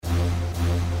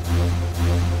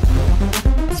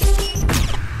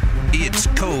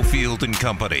Cofield and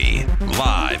Company,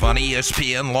 live on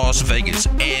ESPN Las Vegas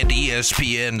and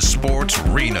ESPN Sports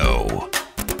Reno.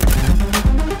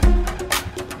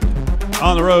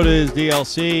 On the road is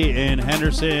DLC in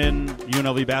Henderson.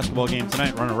 UNLV basketball game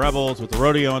tonight. Running Rebels with the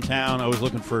rodeo in town. Always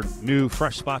looking for new,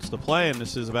 fresh spots to play, and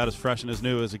this is about as fresh and as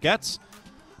new as it gets.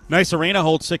 Nice arena,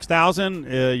 holds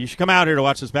 6,000. You should come out here to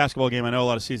watch this basketball game. I know a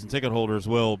lot of season ticket holders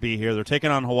will be here. They're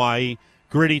taking on Hawaii.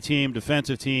 Gritty team,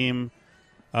 defensive team.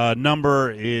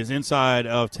 Number is inside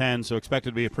of 10, so expected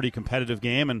to be a pretty competitive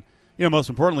game. And, most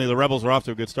importantly, the Rebels are off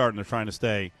to a good start, and they're trying to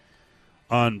stay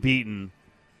unbeaten.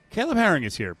 Caleb Herring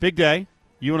is here. Big day.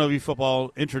 UNLV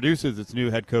football introduces its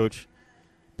new head coach,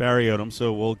 Barry Odom.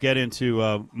 So we'll get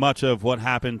into much of what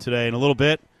happened today in a little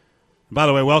bit. And by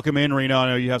the way, welcome in, Reno. I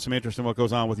know you have some interest in what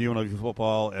goes on with UNLV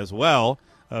football as well,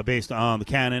 based on the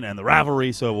canon and the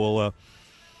rivalry. So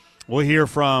we'll hear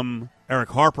from Eric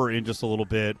Harper in just a little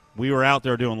bit. We were out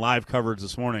there doing live coverage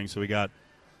this morning, so we got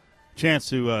a chance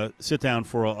to sit down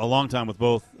for a long time with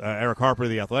both Eric Harper,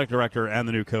 the athletic director, and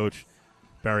the new coach,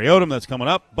 Barry Odom. That's coming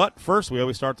up. But first, we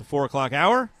always start the 4 o'clock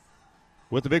hour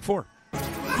with the Big Four.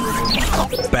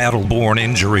 Battleborn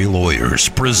Injury Lawyers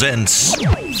presents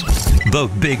the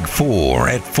Big Four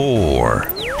at 4.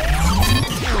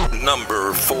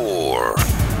 Number 4.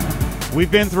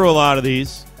 We've been through a lot of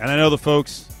these, and I know the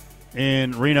folks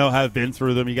in Reno have been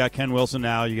through them. You got Ken Wilson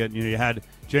now. You had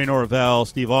Jay Norvell.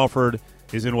 Steve Alford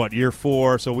is in, year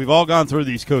 4. So we've all gone through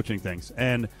these coaching things.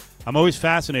 And I'm always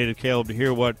fascinated, Caleb, to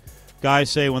hear what guys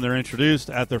say when they're introduced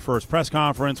at their first press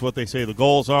conference, what they say the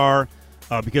goals are,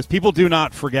 because people do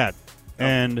not forget.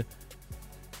 And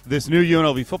this new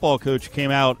UNLV football coach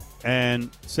came out and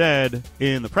said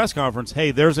in the press conference,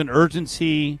 hey, there's an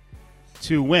urgency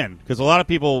to win. Because a lot of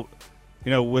people,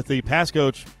 with the past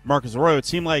coach, Marcus Arroyo, it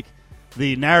seemed like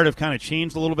the narrative kind of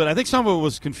changed a little bit. I think some of it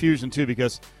was confusion, too,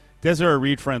 because Desiree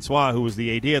Reed-Francois, who was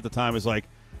the AD at the time, was like,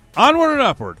 onward and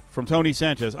upward from Tony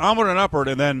Sanchez, onward and upward,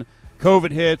 and then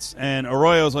COVID hits, and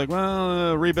Arroyo's like,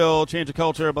 well, rebuild, change of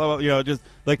culture, blah, blah, just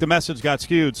like the message got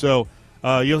skewed. So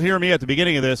you'll hear me at the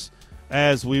beginning of this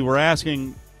as we were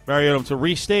asking Barry Odom to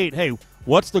restate, hey,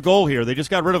 what's the goal here? They just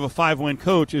got rid of a 5-win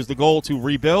coach. Is the goal to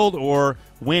rebuild or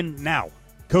win now?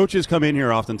 Coaches come in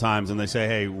here oftentimes and they say,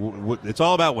 hey, it's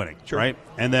all about winning, sure, right?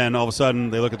 And then all of a sudden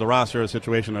they look at the roster, the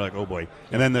situation, they're like, oh, boy.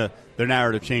 And then their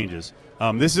narrative changes.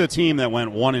 This is a team that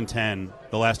went 1-10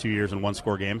 the last 2 years in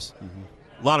one-score games. Mm-hmm.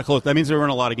 A lot of close. That means they were in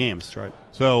a lot of games. That's right.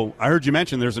 So I heard you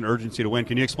mention there's an urgency to win.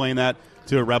 Can you explain that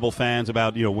to Rebel fans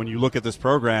about, when you look at this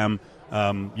program,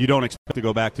 you don't expect to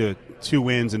go back to 2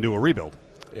 wins and do a rebuild?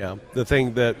 Yeah. The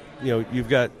thing that, you've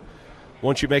got,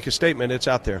 once you make a statement, it's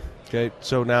out there. Okay.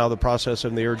 So now the process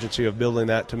and the urgency of building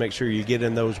that to make sure you get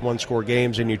in those one-score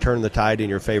games and you turn the tide in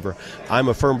your favor. I'm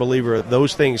a firm believer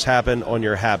those things happen on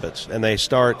your habits, and they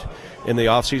start in the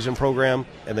off-season program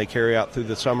and they carry out through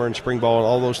the summer and spring ball and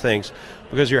all those things,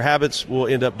 because your habits will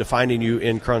end up defining you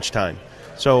in crunch time.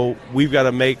 So we've got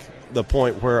to make the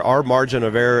point where our margin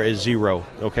of error is 0.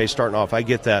 Okay, starting off, I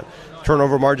get that.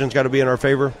 Turnover margin's got to be in our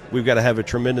favor. We've got to have a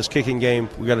tremendous kicking game.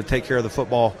 We've got to take care of the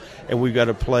football, and we've got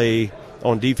to play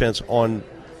on defense on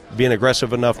being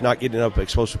aggressive enough, not getting up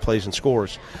explosive plays and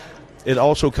scores. It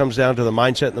also comes down to the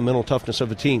mindset and the mental toughness of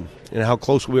the team and how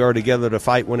close we are together to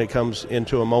fight when it comes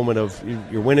into a moment of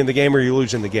you're winning the game or you're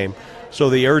losing the game.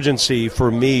 So the urgency for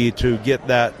me to get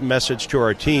that message to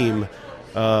our team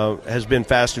has been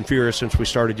fast and furious since we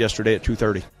started yesterday at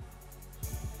 2:30.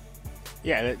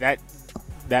 Yeah,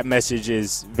 that message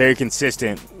is very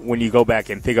consistent when you go back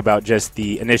and think about just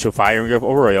the initial firing of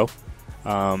Arroyo.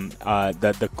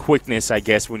 The quickness, I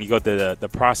guess, when you go through the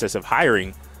process of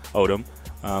hiring Odom,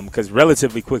 because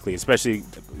relatively quickly, especially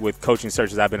with coaching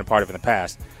searches I've been a part of in the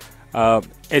past,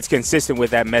 it's consistent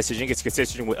with that messaging. It's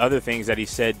consistent with other things that he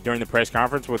said during the press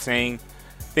conference, with saying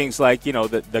things like,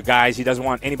 the guys, he doesn't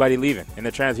want anybody leaving in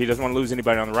the transfer. He doesn't want to lose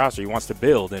anybody on the roster. He wants to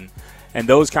build. And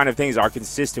those kind of things are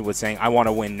consistent with saying, I want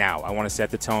to win now. I want to set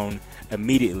the tone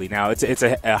immediately. Now, it's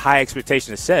a high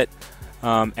expectation to set.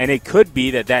 And it could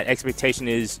be that expectation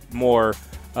is more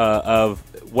of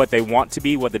what they want to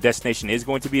be, what the destination is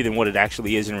going to be, than what it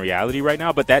actually is in reality right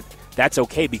now. But that's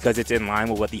okay, because it's in line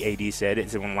with what the AD said.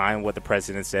 It's in line with what the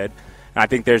president said. And I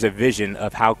think there's a vision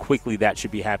of how quickly that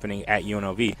should be happening at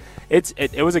UNLV.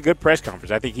 It was a good press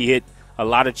conference. I think he hit a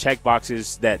lot of check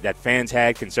boxes that fans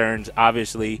had, concerns,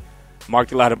 obviously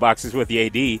marked a lot of boxes with the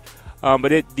AD.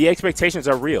 But the expectations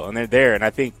are real, and they're there, and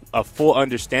I think a full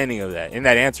understanding of that. In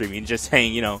that answer, I mean, just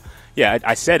saying, yeah,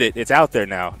 I said it. It's out there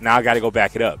now. Now I got to go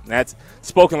back it up. And that's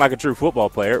spoken like a true football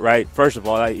player, right? First of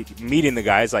all, meeting the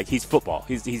guy is like he's football.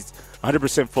 He's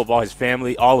 100% football, his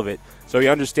family, all of it. So he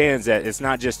understands that it's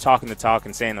not just talking the talk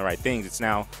and saying the right things. It's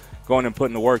now going and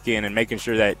putting the work in and making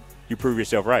sure that you prove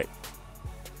yourself right.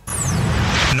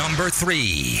 Number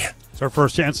 3. It's our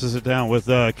first chance to sit down with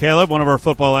Caleb, one of our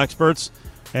football experts,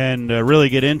 and really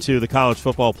get into the college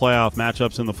football playoff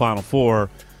matchups in the Final Four.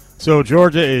 So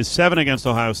Georgia is 7 against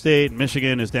Ohio State.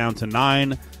 Michigan is down to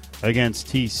 9 against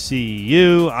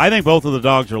TCU. I think both of the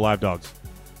dogs are live dogs.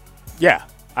 Yeah,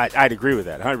 I'd agree with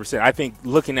that 100%. I think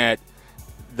looking at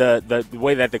the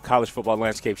way that the college football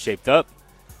landscape shaped up,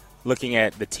 looking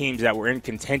at the teams that were in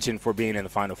contention for being in the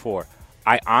Final Four,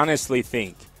 I honestly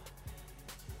think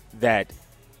that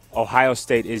Ohio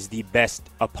State is the best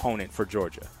opponent for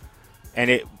Georgia. And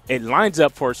it lines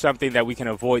up for something that we can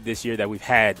avoid this year that we've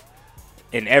had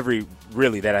in every,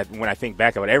 really, when I think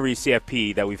back about every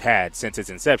CFP that we've had since its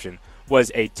inception, was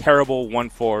a terrible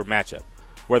 1-4 matchup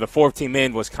where the fourth team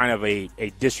in was kind of a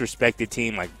disrespected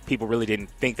team. Like, people really didn't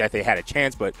think that they had a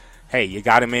chance, but hey, you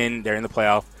got them in, they're in the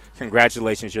playoff.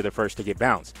 Congratulations, you're the first to get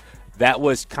bounced. That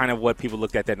was kind of what people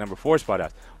looked at that number 4 spot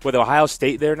as. With Ohio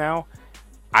State there now,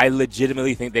 I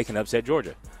legitimately think they can upset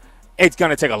Georgia. It's going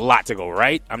to take a lot to go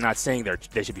right. I'm not saying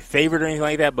they should be favored or anything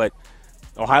like that, but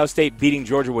Ohio State beating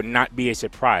Georgia would not be a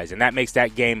surprise, and that makes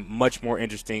that game much more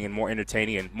interesting and more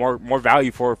entertaining and more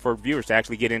value for viewers to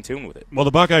actually get in tune with it. Well,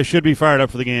 the Buckeyes should be fired up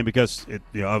for the game because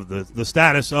of the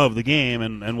status of the game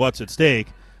and what's at stake.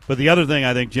 But the other thing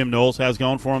I think Jim Knowles has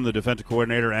going for him, the defensive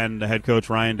coordinator and the head coach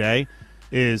Ryan Day,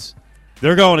 is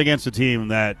they're going against a team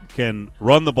that can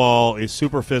run the ball, is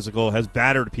super physical, has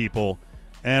battered people,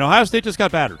 and Ohio State just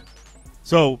got battered.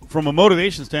 So from a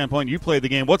motivation standpoint, you played the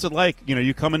game. What's it like?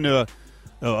 You come into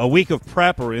a week of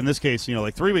prep, or in this case,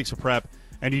 like 3 weeks of prep,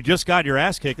 and you just got your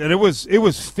ass kicked, and it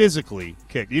was physically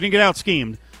kicked. You didn't get out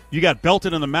schemed. You got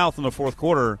belted in the mouth in the fourth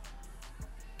quarter.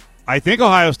 I think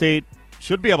Ohio State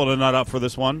should be able to nut up for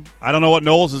this one. I don't know what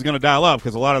Knowles is going to dial up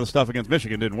because a lot of the stuff against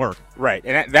Michigan didn't work. Right,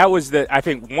 and that was that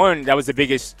was the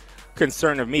biggest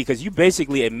concern of me, because you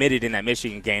basically admitted in that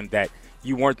Michigan game that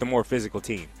you weren't the more physical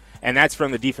team. And that's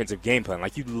from the defensive game plan.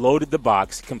 Like, you loaded the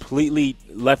box, completely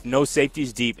left no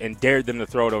safeties deep, and dared them to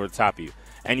throw it over the top of you.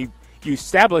 And you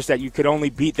established that you could only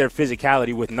beat their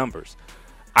physicality with numbers.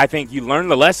 I think you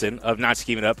learned the lesson of not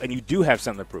scheming up, and you do have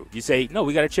something to prove. You say, no,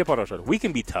 we got a chip on our shoulder. We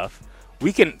can be tough.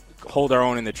 We can hold our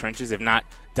own in the trenches, if not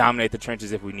dominate the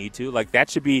trenches if we need to. Like, that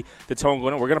should be the tone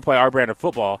going on. We're going to play our brand of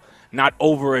football, not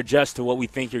over-adjust to what we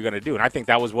think you're going to do. And I think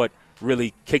that was what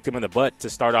really kicked him in the butt to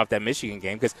start off that Michigan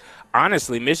game, because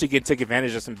honestly, Michigan took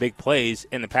advantage of some big plays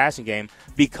in the passing game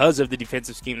because of the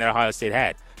defensive scheme that Ohio State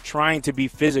had, trying to be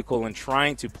physical and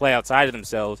trying to play outside of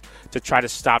themselves to try to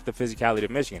stop the physicality of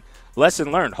Michigan.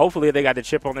 Lesson learned. Hopefully they got the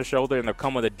chip on their shoulder and they'll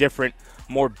come with a different,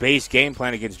 more base game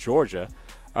plan against Georgia.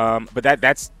 But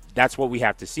that's what we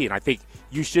have to see, and I think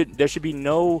there should be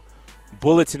no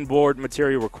bulletin board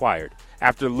material required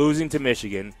after losing to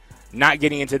Michigan, not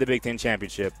getting into the Big Ten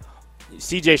championship.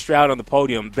 C.J. Stroud on the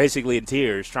podium, basically in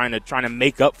tears, trying to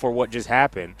make up for what just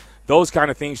happened. Those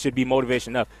kind of things should be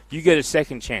motivation enough. You get a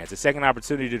second chance, a second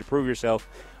opportunity to prove yourself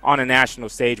on a national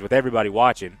stage with everybody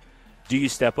watching. Do you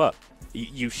step up?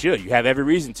 You should. You have every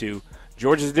reason to.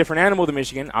 Georgia's a different animal than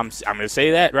Michigan. I'm going to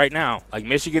say that right now. Like,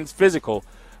 Michigan's physical,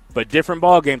 but different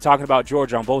ball game. Talking about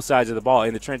Georgia on both sides of the ball,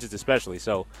 in the trenches especially.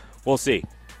 So we'll see.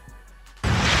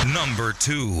 Number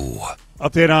 2.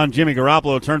 Update on Jimmy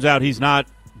Garoppolo. Turns out he's not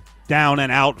down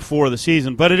and out for the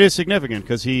season, but it is significant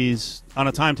because he's on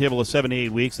a timetable of 7 to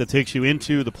 8 weeks that takes you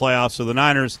into the playoffs. So the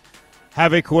Niners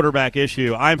have a quarterback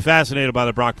issue. I'm fascinated by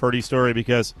the Brock Purdy story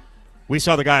because we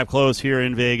saw the guy up close here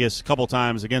in Vegas a couple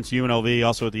times against UNLV,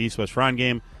 also at the East-West Shrine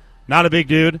game. Not a big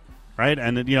dude, right?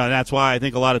 And that's why I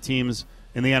think a lot of teams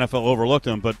in the NFL overlooked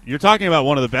him. But you're talking about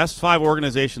one of the best 5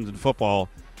 organizations in football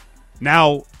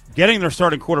now getting their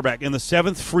starting quarterback in the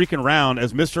 7th freaking round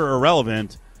as Mr.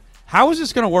 Irrelevant. How is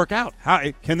this going to work out?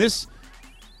 How can this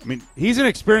 – I mean, he's an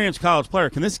experienced college player.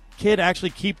 Can this kid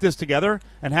actually keep this together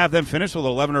and have them finish with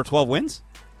 11 or 12 wins?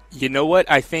 You know what?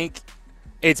 I think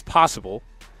it's possible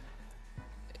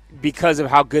because of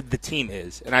how good the team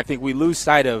is. And I think we lose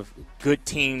sight of good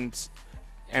teams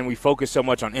and we focus so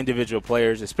much on individual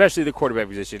players, especially the quarterback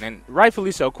position. And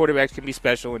rightfully so, quarterbacks can be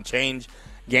special and change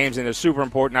games, and they're super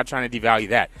important, not trying to devalue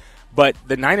that. But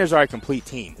the Niners are a complete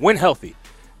team when healthy.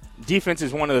 Defense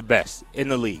is one of the best in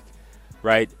the league,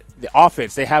 right? The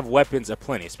offense, they have weapons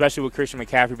aplenty, especially with Christian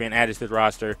McCaffrey being added to the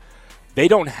roster. They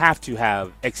don't have to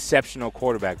have exceptional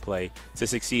quarterback play to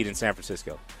succeed in San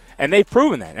Francisco. And they've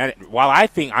proven that. And while I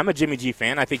think I'm a Jimmy G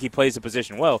fan, I think he plays the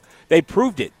position well, they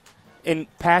proved it in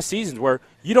past seasons where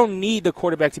you don't need the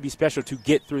quarterback to be special to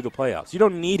get through the playoffs. You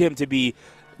don't need him to be,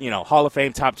 Hall of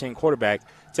Fame top 10 quarterback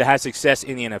to have success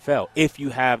in the NFL if you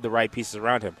have the right pieces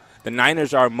around him. The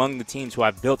Niners are among the teams who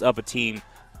have built up a team,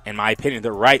 in my opinion,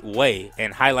 the right way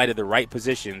and highlighted the right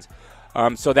positions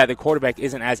so that the quarterback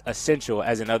isn't as essential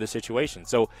as in other situations.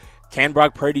 So can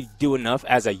Brock Purdy do enough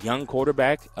as a young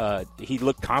quarterback? He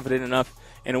looked confident enough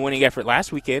in a winning effort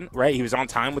last weekend, right? He was on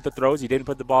time with the throws. He didn't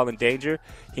put the ball in danger.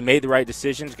 He made the right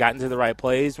decisions, got into the right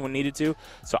plays when needed to.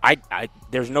 So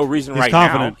there's no reason he's right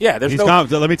confident. now. Yeah, he's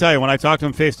confident. Let me tell you, when I talked to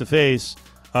him face-to-face,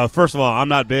 first of all, I'm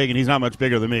not big, and he's not much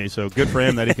bigger than me, so good for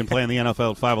him that he can play in the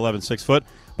NFL at 5'11", 6 foot.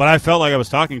 But I felt like I was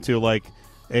talking to,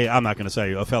 I'm not going to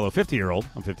say a fellow 50-year-old.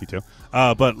 I'm 52.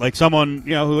 But like someone,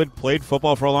 who had played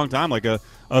football for a long time, like a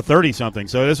 30-something.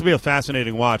 So this will be a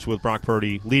fascinating watch with Brock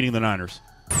Purdy leading the Niners.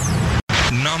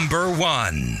 Number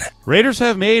 1. Raiders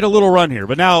have made a little run here,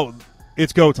 but now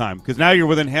it's go time because now you're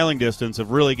within hailing distance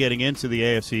of really getting into the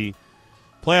AFC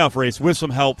playoff race with some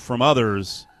help from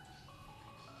others.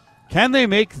 Can they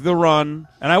make the run?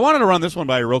 And I wanted to run this one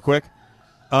by you real quick.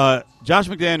 Josh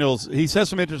McDaniels, he says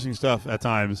some interesting stuff at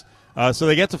times. So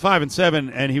they get to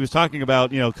 5-7, and he was talking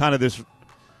about, kind of this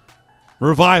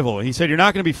revival. He said, you're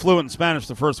not going to be fluent in Spanish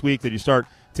the first week that you start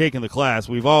taking the class.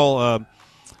 We've all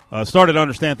started to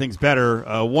understand things better.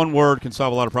 One word can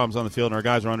solve a lot of problems on the field, and our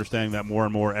guys are understanding that more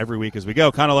and more every week as we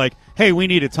go. Kind of like, hey, we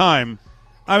needed time.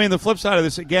 I mean, the flip side of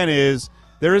this, again, is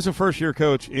there is a first-year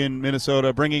coach in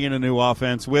Minnesota bringing in a new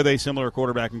offense with a similar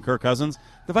quarterback in Kirk Cousins.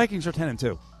 The Vikings are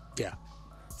 10-2. Yeah.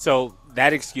 So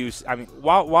that excuse, I mean,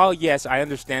 while yes, I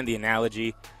understand the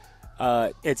analogy,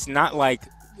 it's not like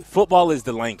football is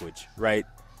the language, right?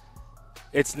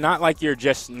 It's not like you're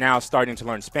just now starting to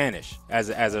learn Spanish as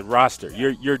a roster.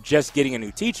 You're just getting a new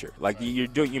teacher. Like you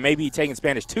may be taking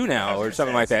Spanish 2 now or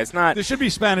something like that. It's not. There should be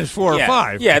Spanish 4 or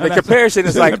 5. Yeah, the comparison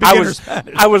is like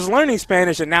I was learning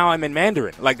Spanish and now I'm in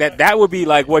Mandarin. Like that would be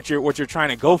like what you're trying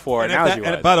to go for.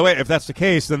 And by the way, if that's the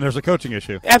case, then there's a coaching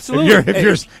issue. Absolutely.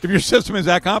 If your system is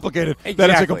that complicated,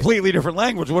 then it's a completely different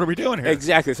language. What are we doing here?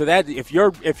 Exactly. So that if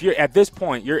you're at this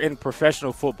point you're in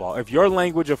professional football, if your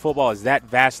language of football is that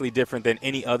vastly different than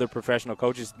any other professional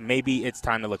coaches, maybe it's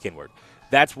time to look inward.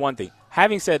 That's one thing.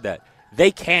 Having said that,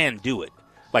 they can do it.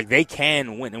 Like, they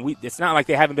can win. And it's not like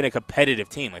they haven't been a competitive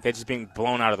team. Like, they're just being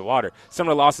blown out of the water. Some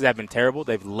of the losses have been terrible.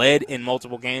 They've led in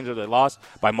multiple games or they lost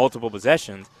by multiple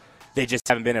possessions. They just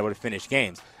haven't been able to finish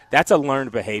games. That's a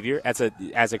learned behavior. As a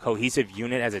cohesive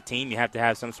unit, as a team, you have to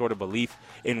have some sort of belief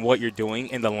in what you're doing,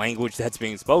 in the language that's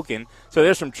being spoken. So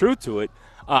there's some truth to it.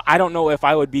 I don't know if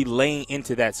I would be laying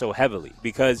into that so heavily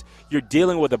because you're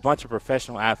dealing with a bunch of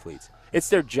professional athletes. It's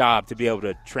their job to be able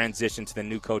to transition to the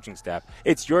new coaching staff.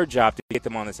 It's your job to get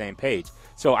them on the same page.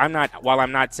 So while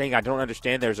I'm not saying I don't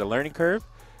understand there's a learning curve,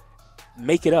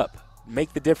 make it up.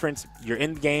 Make the difference. You're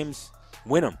in games,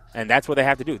 win them. And that's what they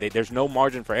have to do. There's no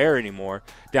margin for error anymore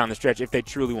down the stretch if they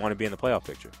truly want to be in the playoff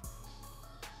picture.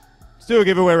 Let's do a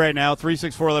giveaway right now,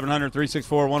 364-1100,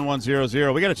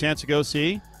 364-1100. We got a chance to go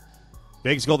see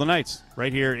Vegas Golden Knights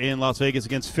right here in Las Vegas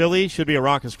against Philly. Should be a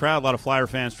raucous crowd. A lot of Flyer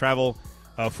fans travel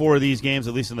for these games,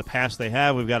 at least in the past they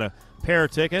have. We've got a pair of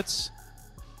tickets.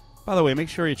 By the way, make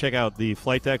sure you check out the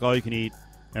flight deck, all you can eat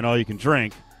and all you can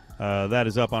drink. That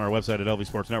is up on our website at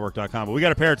lvsportsnetwork.com. But we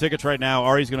got a pair of tickets right now.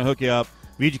 Ari's going to hook you up.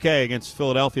 VGK against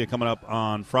Philadelphia coming up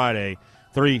on Friday,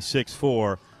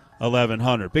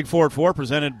 364-1100. Big Forward 4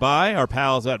 presented by our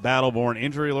pals at Battleborn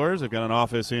Injury Lawyers. They've got an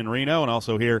office in Reno and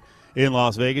also here in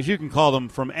Las Vegas. You can call them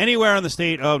from anywhere in the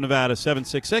state of Nevada,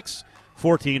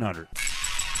 766-1400.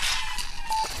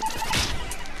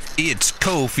 It's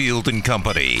Cofield and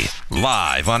Company,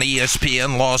 live on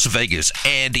ESPN Las Vegas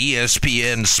and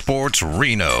ESPN Sports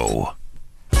Reno.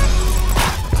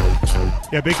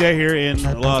 Yeah, big day here in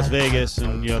Las Vegas,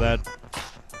 and that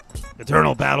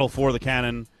eternal battle for the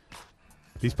cannon.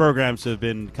 These programs have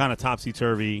been kind of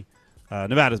topsy-turvy.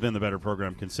 Nevada's been the better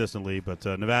program consistently, but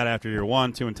Nevada after year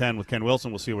 1, 2-10 with Ken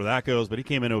Wilson. We'll see where that goes, but he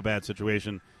came into a bad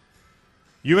situation.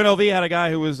 UNLV had a guy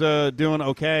who was doing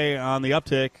okay on the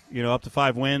uptick, up to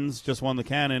 5 wins, just won the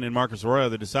Cannon in Marcus Arroyo.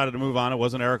 They decided to move on. It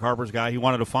wasn't Eric Harper's guy. He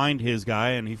wanted to find his guy,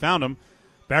 and he found him.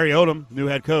 Barry Odom, new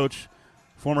head coach,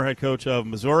 former head coach of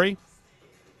Missouri,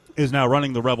 is now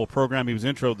running the Rebel program. He was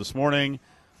introed this morning.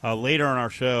 Later on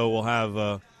our show, we'll have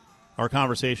our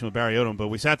conversation with Barry Odom, but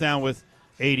we sat down with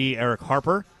AD Eric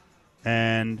Harper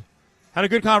and had a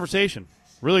good conversation,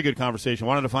 really good conversation.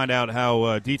 Wanted to find out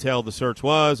how detailed the search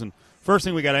was, and first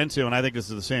thing we got into, and I think this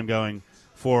is the same going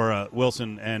for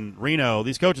Wilson and Reno.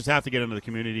 These coaches have to get into the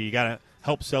community. You got to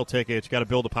help sell tickets. You got to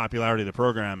build the popularity of the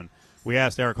program. And we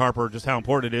asked Eric Harper just how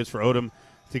important it is for Odom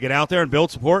to get out there and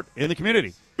build support in the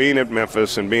community. Being at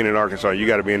Memphis and being in Arkansas, you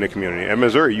got to be in the community. At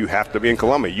Missouri, you have to be in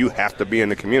Columbia. You have to be in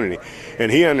the community.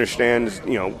 And he understands,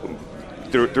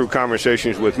 through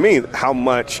conversations with me, how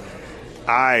much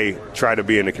I try to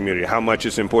be in the community, how much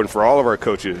it's important for all of our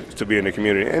coaches to be in the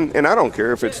community. And I don't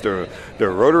care if it's the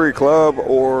Rotary Club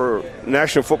or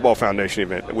National Football Foundation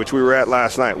event, which we were at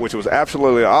last night, which was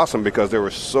absolutely awesome because there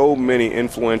were so many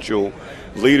influential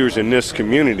leaders in this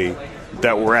community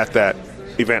that were at that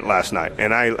event last night.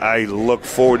 And I look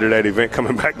forward to that event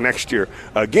coming back next year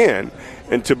again.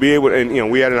 And to be able to, and,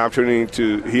 he had an opportunity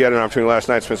last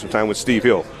night to spend some time with Steve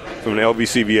Hill from the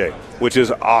LVCVA, which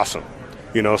is awesome.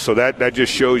 So that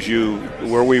just shows you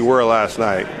where we were last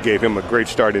night, gave him a great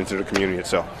start into the community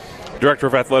itself. Director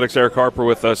of Athletics Eric Harper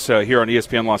with us here on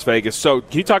ESPN Las Vegas. So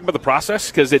can you talk about the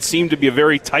process? Because it seemed to be a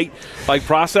very tight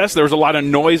process. There was a lot of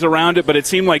noise around it, but it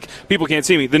seemed like people can't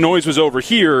see me. The noise was over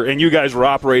here, and you guys were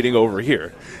operating over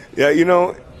here. Yeah,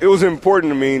 it was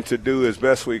important to me to do as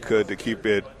best we could to keep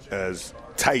it as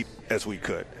tight as we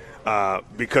could.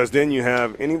 Because then you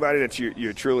have anybody that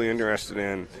you're truly interested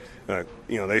in,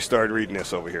 they started reading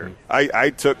this over here. I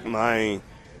took my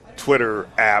Twitter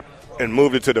app and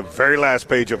moved it to the very last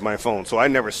page of my phone, so I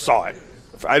never saw it.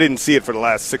 I didn't see it for the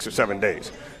last 6 or 7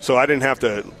 days. So I didn't have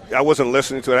to – I wasn't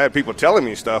listening to it. I had people telling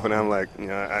me stuff, and I'm like,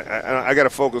 I got to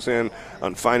focus in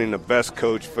on finding the best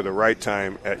coach for the right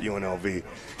time at UNLV.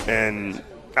 And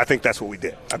I think that's what we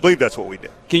did. I believe that's what we did.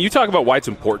 Can you talk about why it's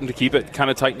important to keep it kind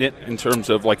of tight-knit in terms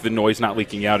of, the noise not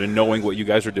leaking out and knowing what you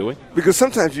guys are doing? Because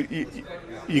sometimes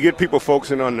you get people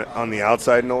focusing on the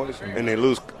outside noise, and they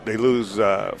lose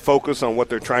focus on what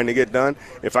they're trying to get done.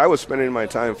 If I was spending my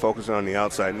time focusing on the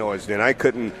outside noise, then I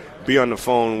couldn't be on the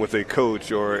phone with a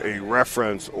coach or a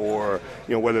reference, or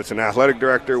whether it's an athletic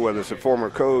director, whether it's a former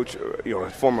coach, a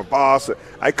former boss.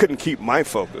 I couldn't keep my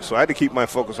focus, so I had to keep my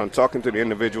focus on talking to the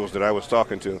individuals that I was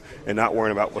talking to, and not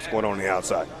worrying about what's going on the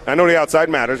outside. I know the outside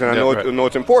matters, and I know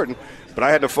it's important, but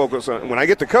I had to focus on when I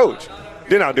get to coach,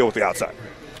 then I'll deal with the outside.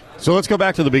 So let's go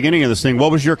back to the beginning of this thing.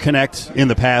 What was your connect in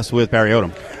the past with Barry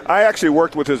Odom? I actually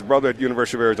worked with his brother at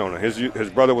University of Arizona. His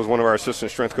brother was one of our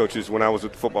assistant strength coaches when I was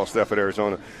with the football staff at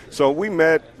Arizona. So we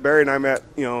met, Barry and I met,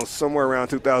 somewhere around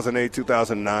 2008,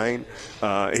 2009.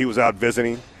 He was out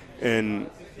visiting, and,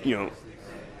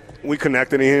 we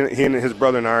connected. He and his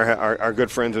brother and I are good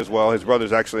friends as well. His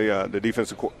brother's actually the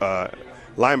defensive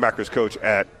linebackers coach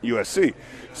at USC.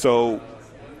 So,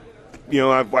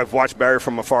 I've watched Barry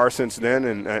from afar since then,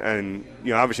 and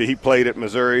obviously he played at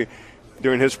Missouri.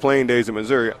 During his playing days at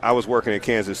Missouri, I was working at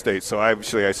Kansas State, so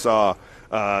obviously I saw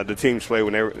the teams play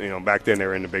when they were, back then they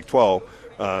were in the Big 12.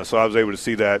 So I was able to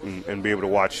see that and be able to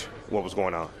watch what was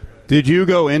going on. Did you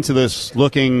go into this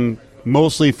looking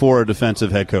mostly for a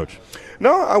defensive head coach?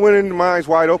 No, I went into my eyes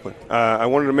wide open. I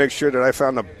wanted to make sure that I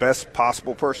found the best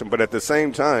possible person, but at the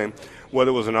same time, whether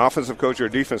it was an offensive coach or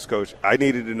a defense coach, I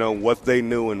needed to know what they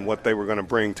knew and what they were going to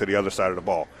bring to the other side of the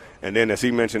ball. And then, as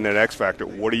he mentioned, that X factor,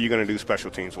 what are you going to do special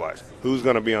teams-wise? Who's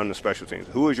going to be on the special teams?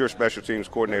 Who is your special teams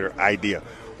coordinator idea?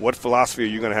 What philosophy are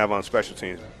you going to have on special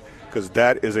teams? Because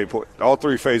that is all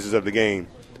three phases of the game,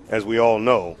 as we all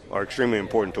know, are extremely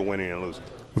important to winning and losing.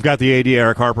 We've got the AD,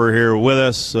 Eric Harper, here with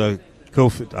us. I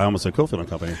almost said Cofield &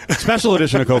 Company. Special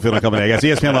edition of Cofield & Company, I guess.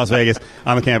 ESPN Las Vegas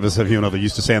on the campus of UNLV.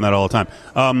 Used to saying that all the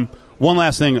time. One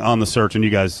last thing on the search, and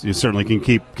you certainly can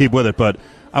keep with it, but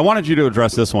I wanted you to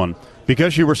address this one.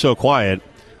 Because you were so quiet,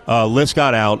 lists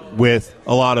got out with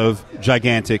a lot of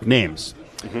gigantic names.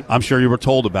 Mm-hmm. I'm sure you were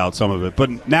told about some of it.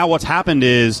 But now what's happened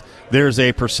is there's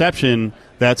a perception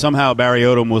that somehow Barry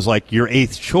Odom was like your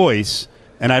eighth choice,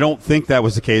 and I don't think that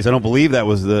was the case. I don't believe that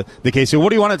was the case. So what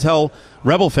do you want to tell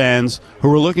Rebel fans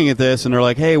who are looking at this and they're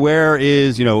like, hey, where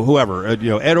is, whoever, Ed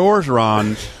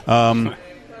Orgeron?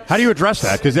 How do you address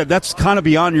that? Because that's kind of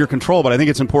beyond your control, but I think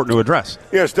it's important to address.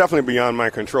 Yeah, it's definitely beyond my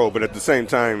control, but at the same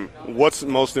time, what's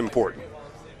most important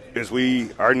is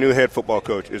our new head football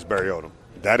coach is Barry Odom.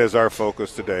 That is our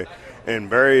focus today. And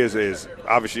Barry is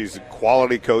obviously he's a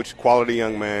quality coach, quality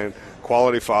young man,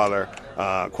 quality father,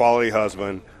 quality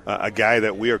husband, a guy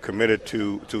that we are committed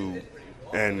to.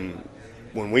 And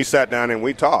when we sat down and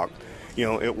we talked,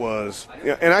 it was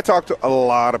and I talked to a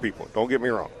lot of people, don't get me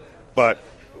wrong, but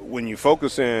when you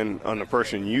focus in on the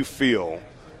person you feel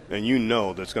and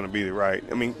that's going to be the right,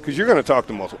 because you're going to talk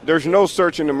to multiple. There's no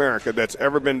search in America that's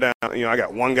ever been down. I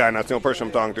got one guy, and that's the only person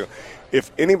I'm talking to.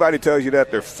 If anybody tells you that,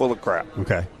 they're full of crap.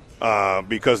 Okay.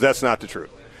 Because that's not the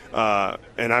truth.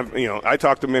 And I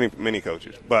talk to many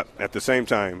coaches, but at the same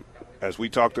time, as we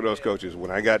talked to those coaches,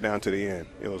 when I got down to the end,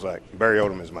 it was like, Barry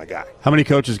Odom is my guy. How many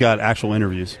coaches got actual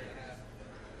interviews?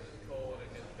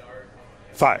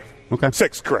 5. Okay.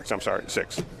 6, correct. I'm sorry,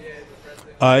 6.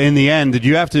 In the end, did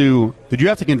you have to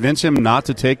convince him not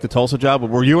to take the Tulsa job?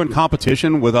 Were you in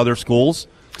competition with other schools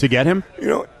to get him? You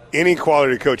know, any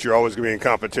quality coach, you're always going to be in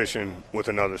competition with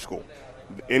another school.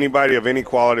 Anybody of any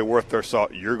quality worth their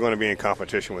salt, you're going to be in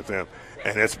competition with them.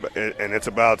 And it's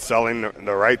about selling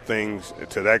the right things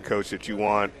to that coach that you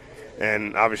want.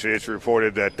 And obviously it's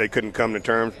reported that they couldn't come to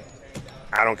terms.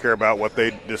 I don't care about what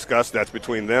they discussed. That's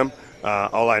between them.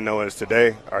 All I know is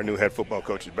today our new head football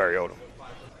coach is Barry Odom.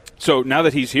 So now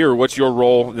that he's here, what's your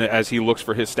role as he looks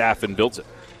for his staff and builds it?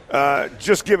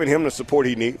 Just giving him the support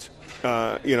he needs.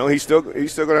 He's still going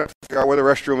to figure out where the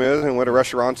restroom is and where the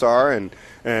restaurants are and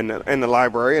the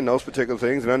library and those particular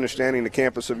things, and understanding the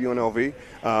campus of UNLV.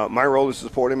 My role is to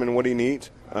support him in what he needs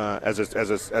as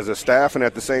a staff, and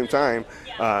at the same time,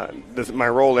 my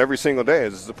role every single day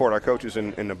is to support our coaches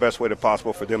in the best way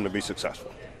possible for them to be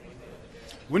successful.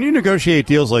 When you negotiate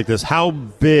deals like this, how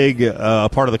big a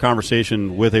part of the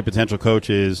conversation with a potential coach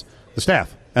is the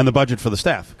staff and the budget for the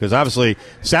staff? Because obviously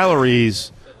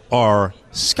salaries are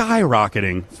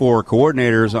skyrocketing for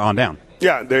coordinators on down.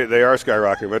 Yeah, they are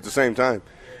skyrocketing, but at the same time,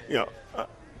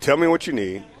 tell me what you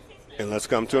need, and let's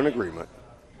come to an agreement.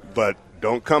 But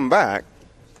don't come back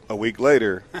a week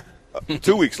later,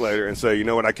 2 weeks later, and say, you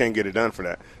know what, I can't get it done for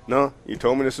that. No, you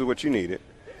told me this is what you needed.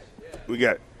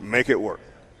 Make it work.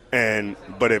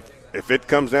 But if it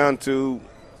comes down to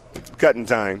cutting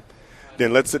time,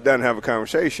 then let's sit down and have a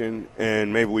conversation,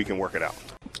 and maybe we can work it out.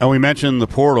 And we mentioned the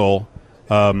portal.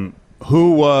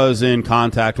 Who was in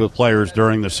contact with players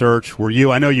during the search? Were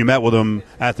you? I know you met with them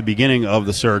at the beginning of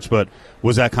the search, but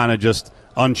was that kind of just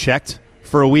unchecked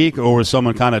for a week, or was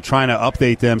someone kind of trying to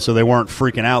update them so they weren't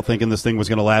freaking out thinking this thing was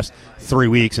going to last 3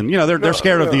 weeks? And, they're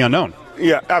scared of the unknown.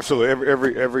 Yeah, absolutely.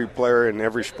 Every player in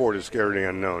every sport is scared of the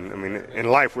unknown. I mean, in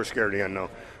life we're scared of the unknown.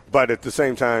 But at the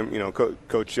same time,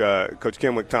 Coach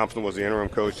Kenwick Thompson was the interim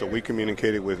coach, so we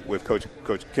communicated with Coach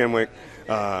Kenwick,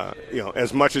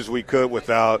 as much as we could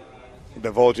without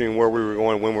divulging where we were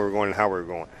going, when we were going, and how we were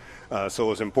going. So it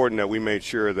was important that we made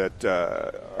sure that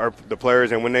the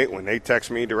players, and when they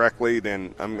text me directly,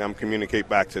 then I'm communicate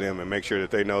back to them and make sure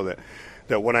that they know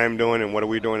that what I'm doing and what are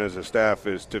we doing as a staff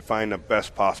is to find the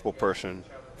best possible person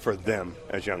for them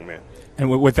as young men. And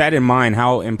with that in mind,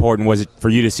 how important was it for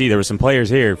you to see there were some players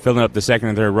here filling up the second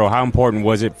and third row? How important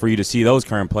was it for you to see those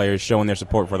current players showing their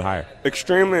support for the hire?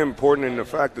 Extremely important in the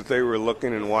fact that they were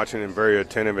looking and watching and very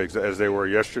attentive as they were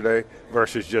yesterday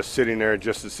versus just sitting there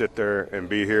just to sit there and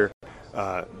be here.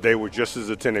 They were just as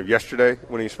attentive yesterday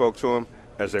when he spoke to them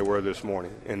as they were this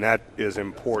morning. And that is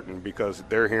important because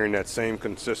they're hearing that same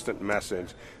consistent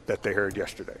message that they heard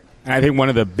yesterday. And I think one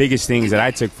of the biggest things that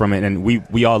I took from it, and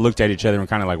we all looked at each other and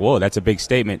kind of like, whoa, that's a big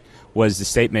statement, was the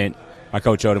statement by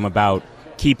Coach Odom about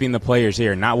keeping the players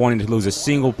here, not wanting to lose a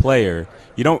single player.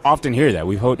 You don't often hear that.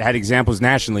 We've had examples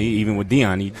nationally, even with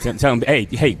Dion. You tell him,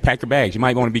 hey, pack your bags. You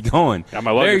might want to be going.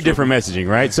 Very different messaging,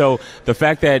 right? So the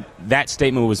fact that that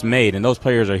statement was made and those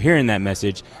players are hearing that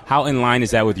message, how in line is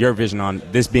that with your vision on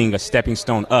this being a stepping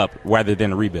stone up rather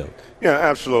than a rebuild? Yeah,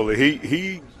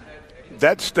 absolutely.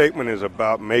 That statement is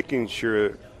about making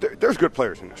sure there's good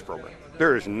players in this program.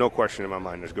 There is no question in my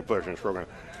mind there's good players in this program.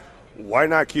 Why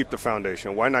not keep the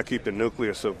foundation? Why not keep the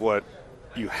nucleus of what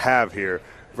you have here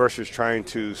versus trying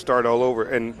to start all over?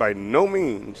 And by no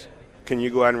means can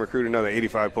you go out and recruit another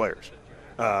 85 players.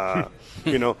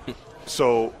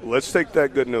 So let's take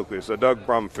that good nucleus, a Doug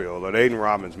Brumfield, an Aiden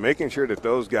Robbins, making sure that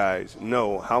those guys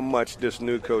know how much this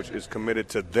new coach is committed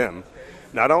to them,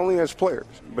 not only as players,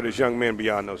 but as young men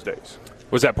beyond those days.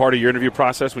 Was that part of your interview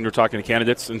process when you were talking to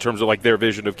candidates in terms of like their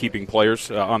vision of keeping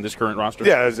players on this current roster?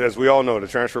 Yeah, as we all know, the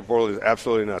transfer portal is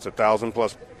absolutely nuts.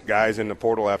 1,000+ guys in the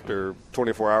portal after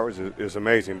 24 hours is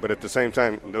amazing. But at the same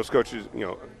time, those coaches,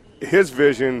 his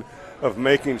vision of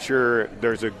making sure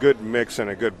there's a good mix and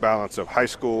a good balance of high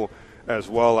school as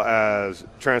well as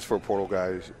transfer portal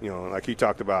guys, like he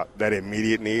talked about that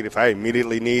immediate need. If I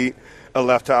immediately need a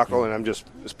left tackle, and I'm just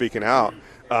speaking out,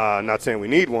 not saying we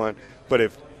need one, but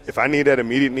if I need that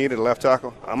immediate need at a left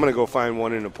tackle, I'm going to go find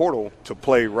one in the portal to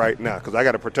play right now because I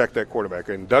got to protect that quarterback.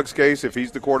 In Doug's case, if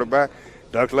he's the quarterback,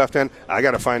 Doug's left hand, I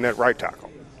got to find that right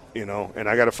tackle, and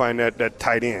I got to find that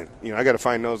tight end. I got to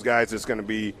find those guys that's going to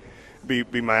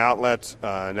be my outlets,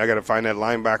 and I got to find that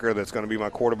linebacker that's going to be my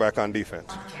quarterback on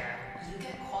defense.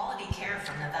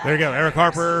 There you go. Eric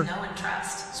Harper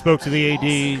spoke to the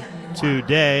AD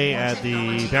today at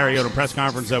the Barry Odom press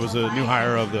conference. That was a new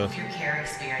hire of the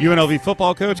UNLV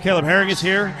football coach. Caleb Herring is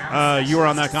here. You were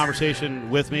on that conversation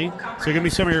with me. So give me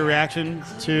some of your reaction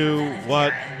to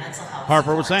what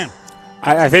Harper was saying.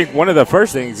 I think one of the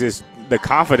first things is the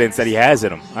confidence that he has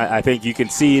in him. I think you can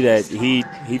see that he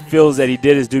feels that he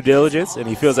did his due diligence, and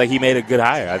he feels like he made a good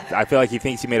hire. I feel like he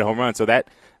thinks he made a home run. So that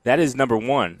is number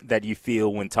one that you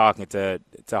feel when talking to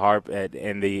Harp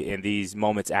in these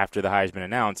moments after the hire's been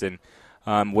announced.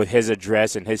 And with his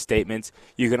address and his statements,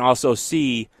 you can also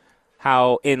see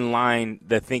how in line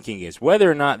the thinking is.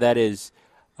 Whether or not that is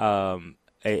a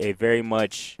very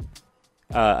much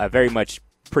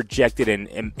projected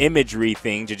and imagery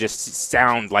thing to just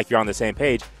sound like you're on the same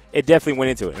page, it definitely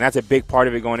went into it. And that's a big part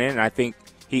of it going in. And I think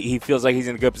he feels like he's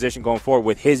in a good position going forward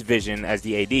with his vision as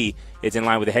the AD. It's in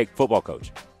line with the head football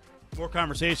coach. More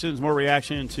conversations, more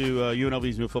reaction to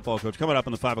UNLV's new football coach coming up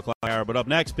in the 5 o'clock hour. But up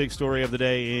next, big story of the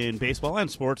day in baseball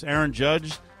and sports. Aaron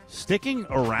Judge sticking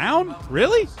around?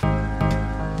 Really?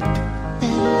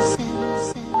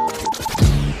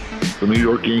 The New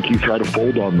York Yankees had to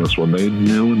fold on this one. They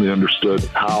knew and they understood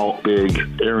how big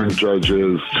Aaron Judge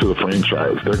is to the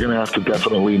franchise. They're going to have to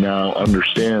definitely now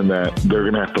understand that they're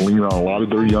going to have to lean on a lot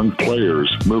of their young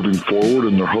players moving forward,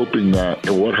 and they're hoping that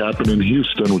what happened in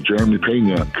Houston with Jeremy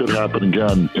Pena could happen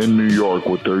again in New York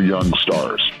with their young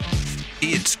stars.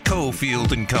 It's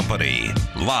Cofield and Company,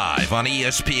 live on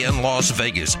ESPN Las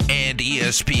Vegas and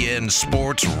ESPN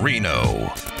Sports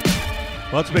Reno.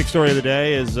 Well, that's a big story of the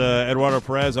day is Eduardo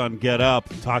Perez on Get Up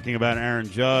talking about Aaron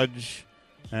Judge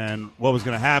and what was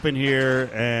going to happen here,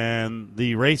 and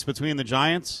the race between the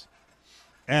Giants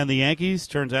and the Yankees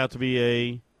turns out to be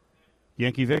a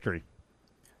Yankee victory.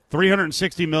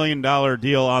 $360 million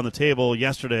deal on the table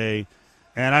yesterday,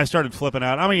 and I started flipping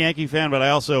out. I'm a Yankee fan, but I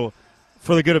also,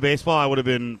 for the good of baseball, I would have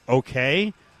been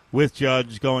okay with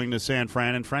Judge going to San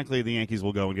Fran, and frankly, the Yankees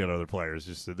will go and get other players.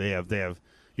 Just that they have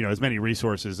as many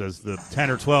resources as the 10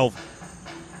 or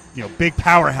 12, big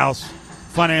powerhouse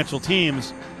financial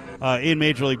teams in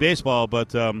Major League Baseball. But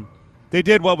they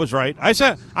did what was right.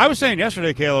 I was saying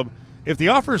yesterday, Caleb, if the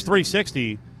offer is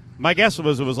 $360, my guess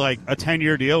was it was like a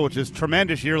 10-year deal, which is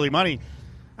tremendous yearly money.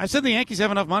 I said the Yankees have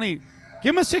enough money.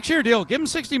 Give them a 6-year deal. Give them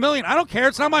 $60 million. I don't care.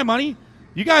 It's not my money.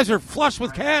 You guys are flush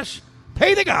with cash.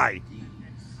 Pay the guy.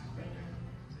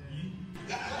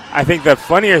 I think the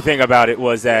funnier thing about it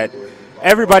was that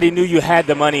everybody knew you had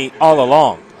the money all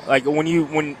along. Like when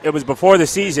it was before the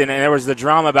season and there was the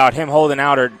drama about him holding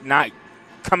out or not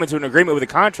coming to an agreement with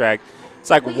the contract,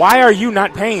 it's like, why are you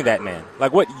not paying that man?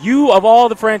 Like, what, you of all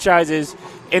the franchises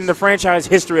in the franchise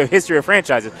history of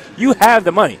franchises, you have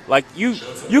the money. Like, you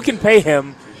can pay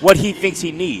him what he thinks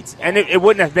he needs. And it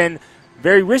wouldn't have been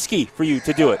very risky for you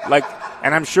to do it. Like,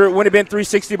 and I'm sure it wouldn't have been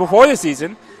 $360 before the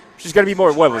season. She's going to be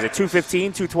more, what was it,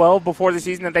 $215, $212 before the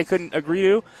season that they couldn't agree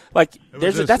to? Like,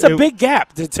 that's a big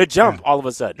gap to jump all of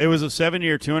a sudden. It was a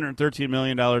 7-year, $213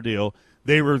 million deal.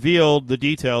 They revealed the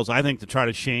details, I think, to try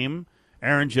to shame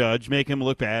Aaron Judge, make him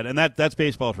look bad. And that's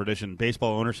baseball tradition.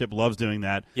 Baseball ownership loves doing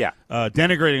that. Yeah.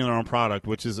 Denigrating their own product,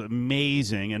 which is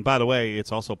amazing. And by the way,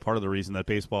 it's also part of the reason that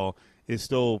baseball is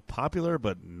still popular,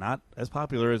 but not as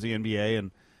popular as the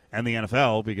NBA and the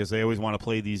NFL, because they always want to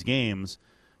play these games.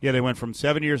 Yeah, they went from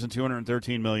 7 years and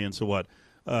 $213 million, so what?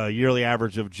 Yearly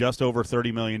average of just over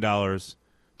 $30 million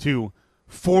to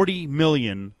 $40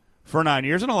 million for 9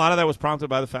 years. And a lot of that was prompted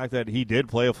by the fact that he did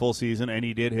play a full season and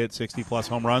he did hit 60-plus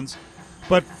home runs.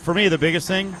 But for me, the biggest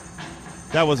thing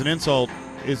that was an insult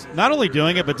is not only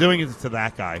doing it, but doing it to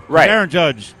that guy. Right. Aaron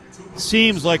Judge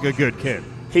seems like a good kid.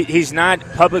 He's not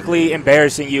publicly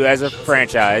embarrassing you as a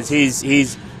franchise.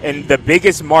 He's in the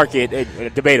biggest market,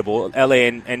 debatable, L.A.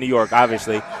 and New York,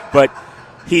 obviously, but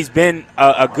he's been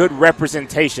a good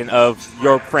representation of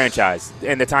your franchise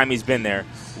in the time he's been there.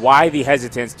 Why the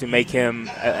hesitance to make him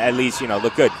at least,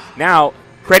 look good? Now,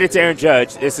 credit to Aaron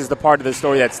Judge. This is the part of the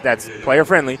story that's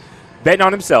player-friendly. Betting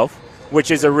on himself, which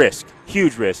is a risk,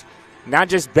 huge risk. Not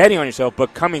just betting on yourself,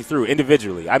 but coming through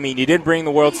individually. I mean, you didn't bring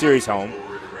the World Series home,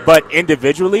 but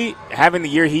individually, having the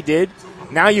year he did,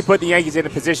 now you put the Yankees in a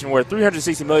position where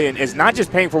 $360 million is not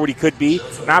just paying for what he could be,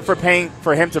 not for paying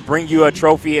for him to bring you a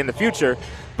trophy in the future,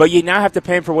 but you now have to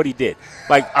pay him for what he did.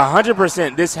 Like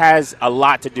 100%, this has a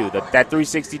lot to do. That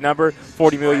 360 number,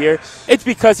 $40 million a year, it's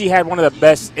because he had one of the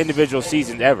best individual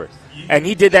seasons ever. And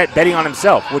he did that betting on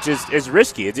himself, which is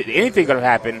risky. Anything could have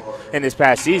happened in this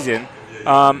past season.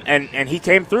 And he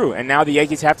came through, and now the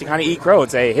Yankees have to kind of eat crow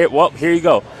and say, here you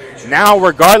go. Now,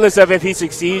 regardless of if he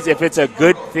succeeds, if it's a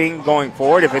good thing going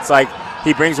forward, if it's like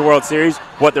he brings the World Series,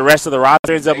 what the rest of the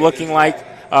roster ends up looking like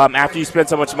after you spend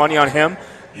so much money on him,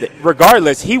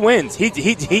 regardless, he wins.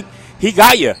 He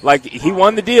got you. Like, he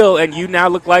won the deal, and you now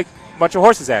look like a bunch of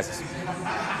horses' asses.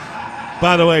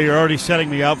 By the way, you're already setting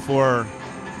me up for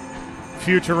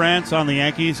future rants on the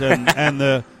Yankees and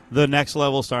the next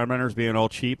level Steinbrenners being all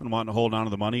cheap and wanting to hold on to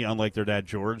the money, unlike their dad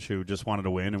George, who just wanted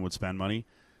to win and would spend money.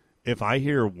 If I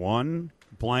hear one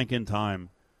blank in time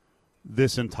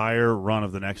this entire run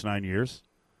of the next 9 years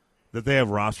that they have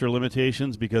roster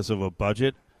limitations because of a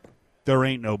budget, there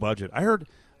ain't no budget. I heard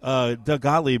Doug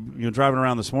Gottlieb, driving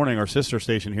around this morning, our sister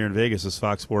station here in Vegas is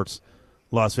Fox Sports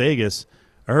Las Vegas.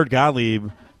 I heard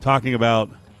Gottlieb talking about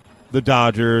the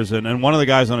Dodgers, and one of the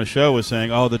guys on the show was saying,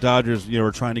 the Dodgers,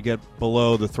 are trying to get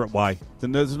below the why?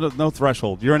 Then there's no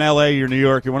threshold. You're in L.A., you're in New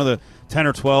York, you're one of the 10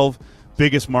 or 12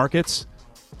 biggest markets.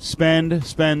 Spend,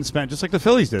 just like the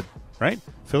Phillies did, right?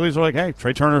 Phillies are like, hey,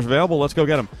 Trey Turner's available, let's go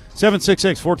get him.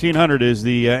 766-1400 is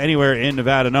the anywhere in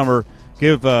Nevada number.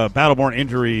 Give Battleborn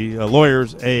Injury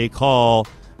Lawyers a call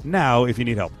now if you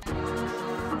need help.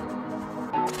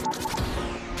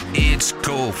 It's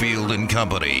Cofield and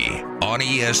Company on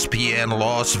ESPN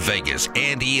Las Vegas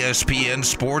and ESPN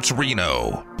Sports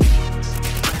Reno.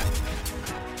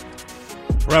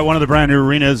 We're at one of the brand new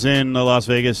arenas in Las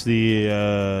Vegas,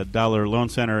 the Dollar Loan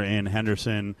Center in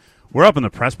Henderson. We're up in the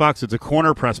press box. It's a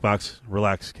corner press box.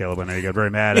 Relax, Caleb. I know you got very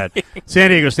mad at San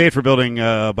Diego State for building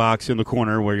a box in the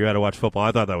corner where you had to watch football.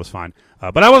 I thought that was fine.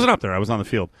 But I wasn't up there. I was on the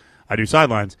field. I do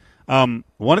sidelines. One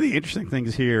of the interesting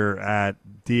things here at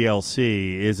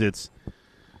DLC is it's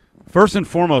first and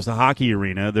foremost a hockey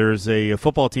arena. There's a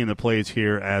football team that plays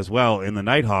here as well in the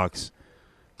Nighthawks.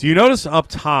 Do you notice up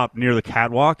top near the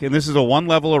catwalk, and this is a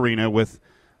one-level arena with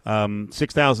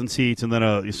 6,000 seats and then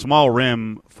a small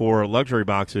rim for luxury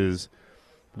boxes,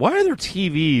 why are there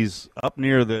TVs up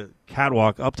near the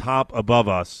catwalk up top above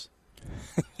us?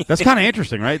 That's kind of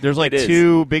interesting, right? There's like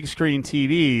two big screen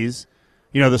TVs.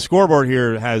 The scoreboard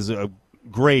here has a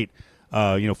great,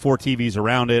 4 TVs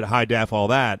around it, high def, all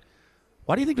that.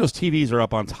 Why do you think those TVs are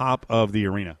up on top of the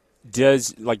arena? Do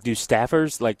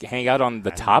staffers hang out on the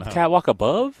top catwalk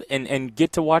above and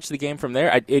get to watch the game from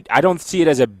there? I don't see it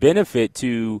as a benefit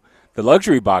to the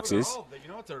luxury boxes.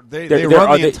 They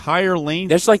run the entire length.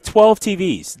 There's 12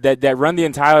 TVs that run the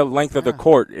entire length of the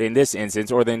court in this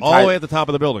instance, or the entire, all the way at the top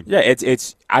of the building. Yeah,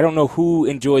 it's. I don't know who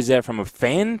enjoys that from a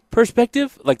fan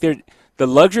perspective. The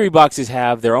luxury boxes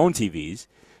have their own TVs.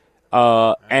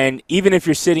 And even if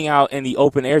you're sitting out in the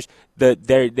open airs,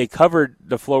 they covered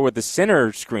the floor with the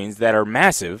center screens that are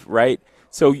massive, right?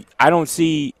 So I don't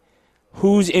see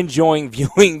who's enjoying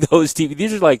viewing those TVs.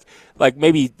 These are like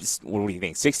maybe, what do you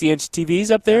think, 60-inch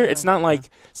TVs up there? It's not like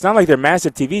they're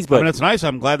massive TVs, but it's nice.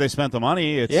 I'm glad they spent the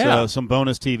money. It's some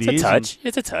bonus TVs.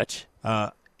 It's a touch.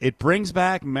 It brings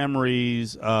back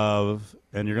memories of,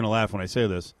 and you're going to laugh when I say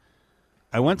this,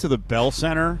 I went to the Bell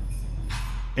Center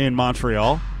in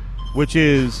Montreal, which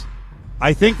is,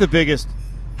 I think, the biggest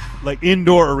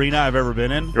indoor arena I've ever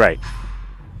been in. Right.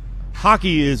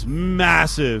 Hockey is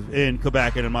massive in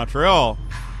Quebec and in Montreal.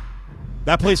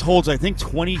 That place holds, I think,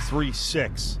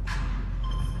 23,600.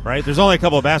 Right? There's only a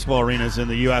couple of basketball arenas in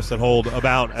the U.S. that hold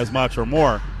about as much or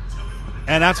more.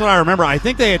 And that's what I remember. I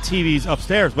think they had TVs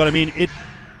upstairs, but,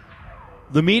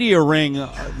 the media ring,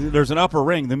 there's an upper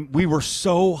ring. We were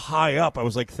so high up. I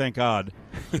was like, thank God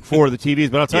for the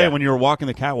TVs. But I'll tell you, when you were walking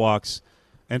the catwalks,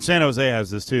 and San Jose has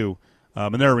this too,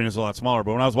 and their arena's a lot smaller.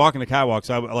 But when I was walking the catwalks,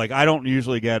 I don't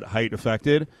usually get height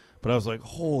affected, but I was like,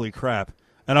 holy crap.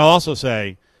 And I'll also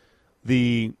say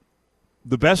the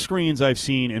best screens I've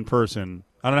seen in person,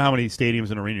 I don't know how many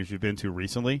stadiums and arenas you've been to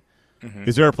recently. Mm-hmm.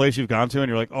 Is there a place you've gone to and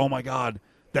you're like, oh, my God,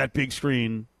 that big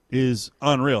screen is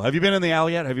unreal. Have you been in the Al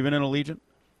yet? Have you been in Allegiant?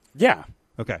 Yeah.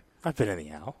 Okay. I've been in the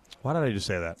Al. Why did I just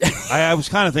say that? I was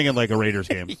kind of thinking like a Raiders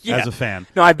game as a fan.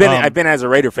 No, I've been as a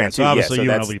Raider fan too. So obviously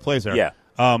UNLV plays there. Yeah.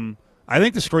 I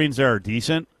think the screens there are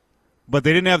decent, but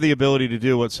they didn't have the ability to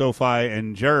do what SoFi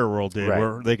and Jerry World did,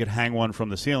 where they could hang one from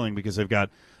the ceiling because they've got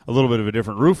a little bit of a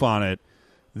different roof on it.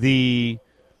 The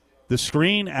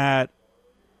screen at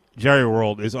Jerry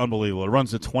World is unbelievable. It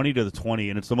runs to 20 to the 20,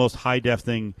 and it's the most high-def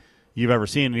thing you've ever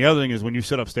seen. And the other thing is when you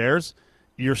sit upstairs,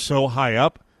 you're so high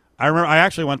up. I remember I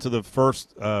actually went to the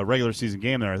first regular season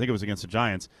game there. I think it was against the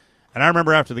Giants. And I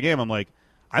remember after the game, I'm like,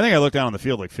 I think I looked down on the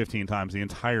field like 15 times the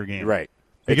entire game. Right.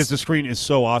 Because the screen is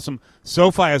so awesome.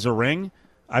 SoFi has a ring.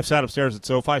 I've sat upstairs at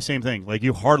SoFi, same thing. Like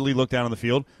you hardly look down on the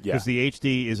field because the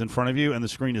HD is in front of you and the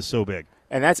screen is so big.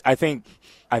 And that's I think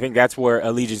that's where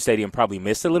Allegiant Stadium probably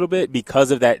missed a little bit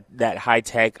because of that high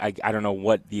tech. I don't know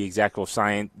what the exact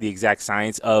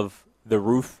science of the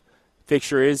roof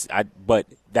fixture is, but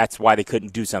that's why they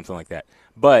couldn't do something like that.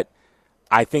 But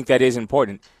I think that is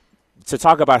important to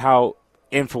talk about how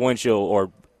influential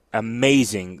or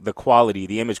amazing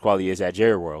the image quality is at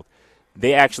Jerry World,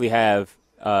 they actually have,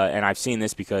 and I've seen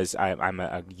this because I'm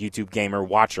a YouTube gamer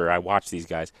watcher. I watch these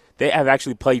guys. They have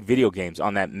actually played video games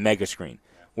on that mega screen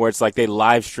where it's like they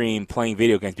live stream playing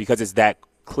video games because it's that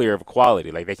clear of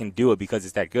quality. Like they can do it because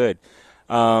it's that good.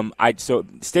 So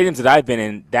stadiums that I've been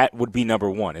in, that would be number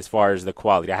one as far as the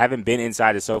quality. I haven't been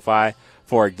inside of SoFi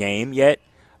for a game yet.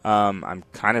 I'm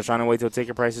kind of trying to wait till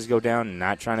ticket prices go down and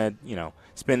not trying to,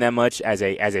 spend that much as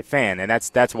a fan. And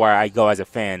that's where I go as a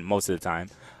fan most of the time.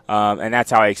 And that's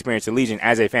how I experience Allegiant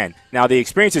as a fan. Now, the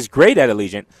experience is great at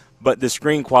Allegiant, but the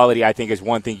screen quality, I think, is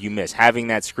one thing you miss. Having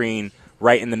that screen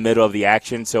right in the middle of the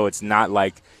action so it's not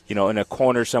like, in a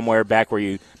corner somewhere back where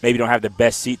you maybe don't have the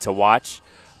best seat to watch.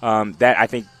 That, I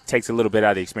think, takes a little bit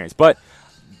out of the experience. But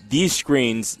these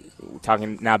screens,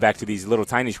 talking now back to these little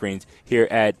tiny screens here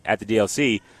at the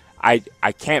DLC, I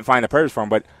can't find the purpose for them,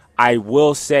 but I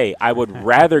will say I would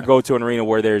rather go to an arena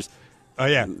where there's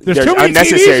there's too many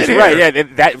unnecessary TVs in here. right.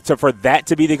 Yeah, for that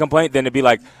to be the complaint, then to be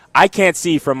like, I can't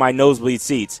see from my nosebleed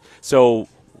seats. So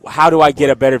how do I get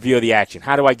a better view of the action?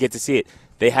 How do I get to see it?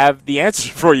 They have the answers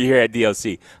for you here at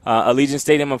DLC. Allegiant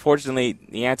Stadium, unfortunately,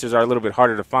 the answers are a little bit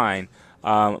harder to find,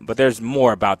 but there's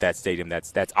more about that stadium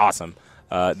that's awesome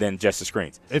than just the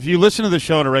screens. If you listen to the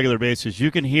show on a regular basis,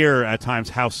 you can hear at times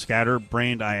how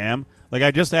scatterbrained I am. Like I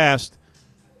just asked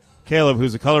Caleb,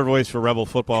 who's the color voice for Rebel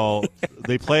football,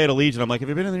 they play at Allegiant. I'm like, have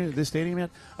you been in this stadium yet?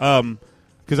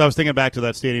 Because I was thinking back to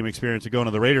that stadium experience of going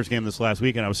to the Raiders game this last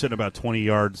week, and I was sitting about 20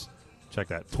 yards,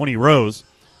 20 rows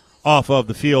off of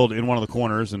the field in one of the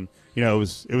corners, and it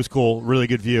was cool, really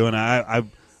good view. And I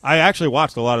actually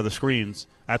watched a lot of the screens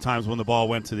at times when the ball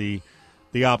went to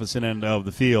the opposite end of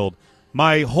the field.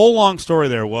 My whole long story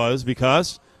there was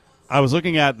because I was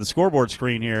looking at the scoreboard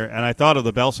screen here, and I thought of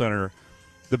the Bell Center.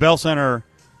 The Bell Center,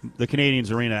 the Canadians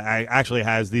Arena, actually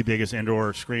has the biggest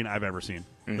indoor screen I've ever seen.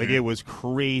 Mm-hmm. Like, it was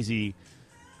crazy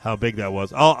how big that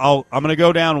was. I'm going to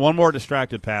go down one more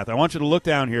distracted path. I want you to look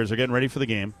down here as they're getting ready for the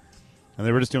game, and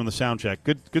they were just doing the sound check.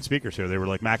 Good speakers here. They were,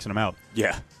 like, maxing them out.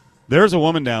 Yeah. There's a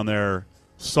woman down there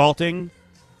salting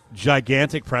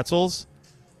gigantic pretzels.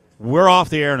 We're off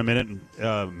the air in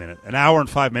an hour and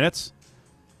 5 minutes.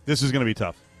 This is going to be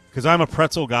tough. Because I'm a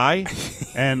pretzel guy,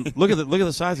 and look at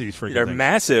the size of these freaking They're things.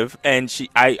 massive, and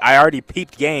I already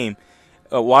peeped game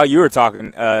while you were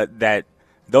talking that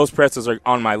those pretzels are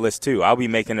on my list too. I'll be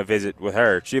making a visit with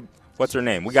her. What's her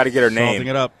name? We got to get her name. Salting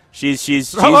it up. She's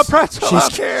pretzel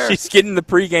out here. She's getting the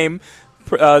pregame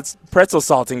pretzel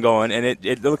salting going, and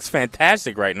it looks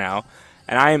fantastic right now.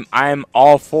 And I'm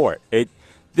all for it.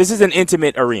 This is an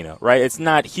intimate arena, right? It's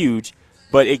not huge,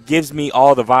 but it gives me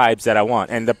all the vibes that I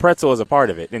want, and the pretzel is a part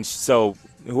of it. And so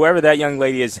whoever that young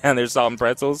lady is down there salting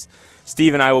pretzels,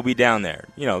 Steve and I will be down there.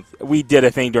 We did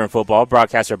a thing during football,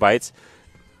 Broadcaster Bites.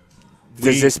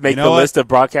 Does this make the list of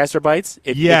Broadcaster Bites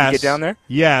if you get down there?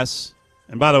 Yes.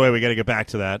 And by the way, we got to get back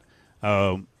to that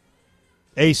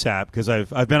ASAP because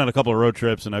I've been on a couple of road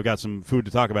trips and I've got some food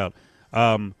to talk about.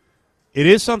 It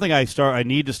is something I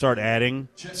need to start adding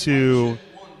to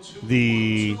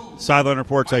the sideline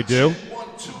reports I do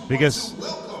because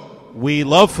we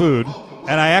love food,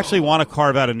 and I actually want to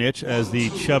carve out a niche as the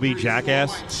chubby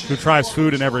jackass who tries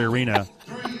food in every arena.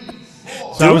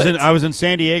 So I was in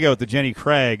San Diego at the Jenny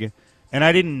Craig, and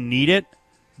I didn't need it,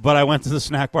 but I went to the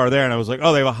snack bar there, and I was like,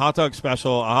 oh, they have a hot dog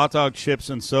special, a hot dog, chips,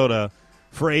 and soda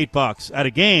for $8 at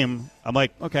a game. I'm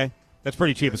like, okay, that's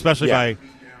pretty cheap, especially by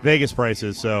Vegas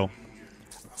prices. So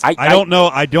I don't know.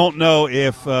 I don't know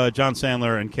if John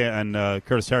Sandler and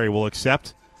Curtis Terry will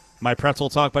accept my pretzel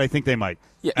talk, but I think they might.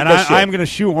 Yeah, and I'm going to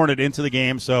shoehorn it into the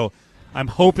game, so I'm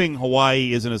hoping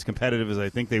Hawaii isn't as competitive as I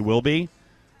think they will be.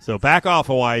 So back off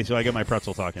Hawaii so I get my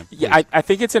pretzel talk in. Yeah, I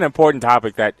think it's an important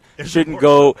topic that shouldn't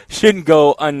go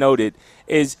unnoted.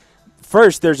 Is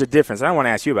first, there's a difference. And I want to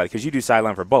ask you about it because you do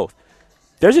sideline for both.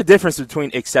 There's a difference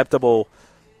between acceptable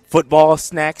football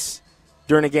snacks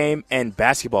during a game and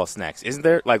basketball snacks, isn't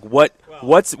there? Like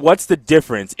what's the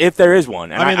difference if there is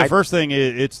one? And the first thing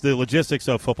is it's the logistics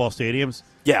of football stadiums.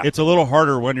 Yeah, it's a little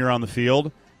harder when you're on the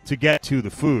field to get to the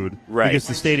food, right? Because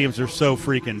the stadiums are so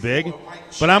freaking big.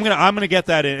 But I'm gonna get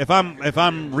that in if I'm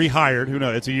rehired. Who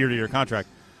knows? It's a year-to-year contract.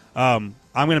 I'm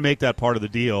gonna make that part of the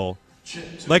deal.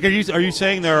 Like, are you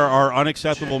saying there are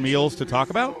unacceptable meals to talk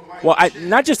about? Well,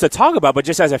 not just to talk about, but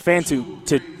just as a fan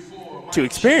to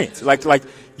experience. Like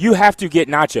you have to get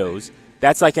nachos.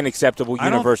 That's like an acceptable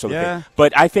universal thing.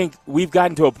 But I think we've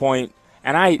gotten to a point,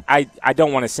 and I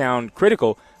don't want to sound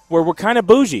critical, where we're kind of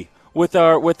bougie with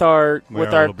our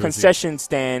concession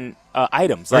stand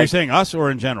items. Are you saying us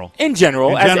or in general? In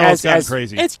general, In general, it's gotten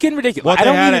crazy. It's getting ridiculous. What I they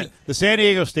don't had even, at the San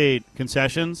Diego State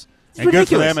concessions, and ridiculous.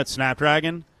 good for them at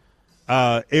Snapdragon,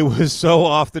 it was so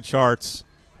off the charts.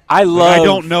 I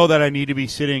don't know that I need to be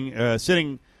sitting.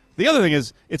 The other thing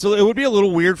is, it would be a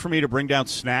little weird for me to bring down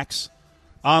snacks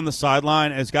on the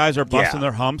sideline as guys are busting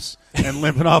their humps and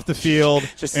limping off the field,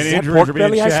 Just, and is that injuries are pork being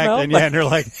belly I checked. smell? And they're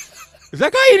like, "Is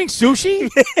that guy eating sushi?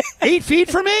 8 feet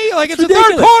from me? Like it's the third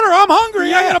ridiculous. quarter. I'm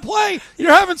hungry. I gotta play.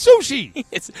 You're having sushi."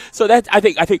 So that I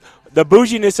think the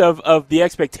bouginess of the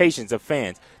expectations of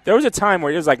fans. There was a time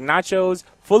where it was like nachos,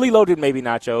 fully loaded maybe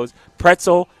nachos,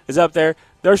 pretzel is up there.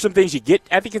 There are some things you get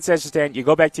at the concession stand, you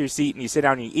go back to your seat, and you sit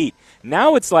down and you eat.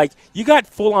 Now it's like you got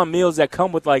full-on meals that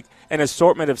come with like an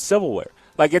assortment of silverware.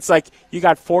 Like it's like you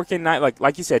got fork and knife,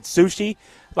 like you said, sushi.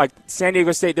 Like San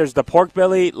Diego State, there's the pork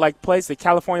belly like place, the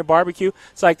California barbecue.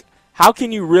 It's like, how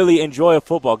can you really enjoy a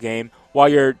football game while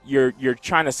you're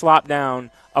trying to slop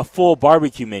down a full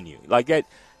barbecue menu? Like that.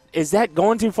 Is that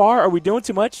going too far? Are we doing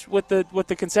too much with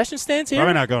the concession stands here?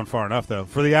 Probably not going far enough though.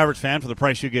 For the average fan, for the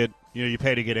price you get, you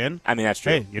pay to get in. I mean, that's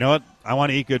true. Hey, you know what? I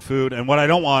want to eat good food, and what I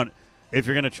don't want, if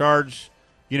you're going to charge,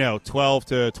 $12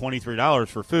 to $23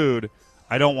 for food,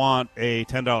 I don't want a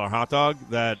 $10 hot dog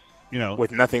that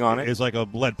with nothing on it is like a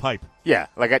lead pipe. Yeah,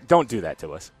 like don't do that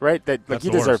to us, right? That's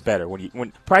you the deserve worst. better.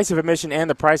 When price of admission and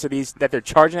the price of these that they're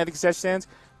charging at the concession stands,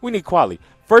 we need quality.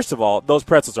 First of all, those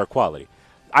pretzels are quality.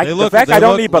 The fact I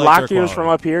don't need binoculars from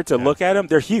up here to look at them,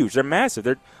 they're huge. They're massive.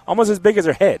 They're almost as big as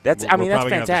their head. That's We're that's probably gonna have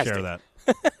to fantastic. share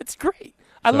that. It's great.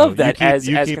 I love that. You as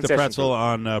keep the concession pretzel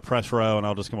food. on press row, and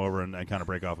I'll just come over and kind of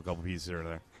break off a couple pieces here or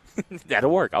there.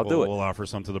 That'll work. I'll do it. We'll offer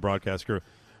some to the broadcast crew.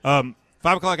 5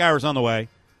 o'clock hour is on the way.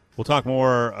 We'll talk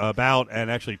more about, and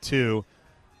actually to,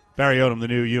 Barry Odom, the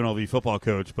new UNLV football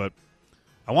coach. But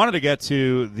I wanted to get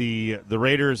to the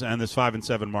Raiders and this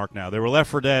 5-7 mark now. They were left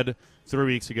for dead 3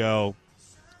 weeks ago.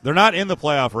 They're not in the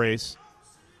playoff race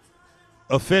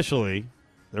officially.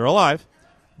 They're alive.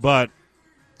 But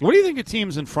what do you think of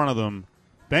teams in front of them?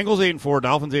 Bengals 8-4,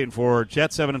 Dolphins 8-4,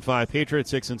 Jets 7-5,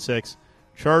 Patriots 6-6,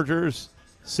 Chargers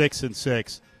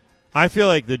 6-6. I feel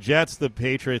like the Jets, the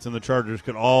Patriots, and the Chargers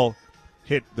could all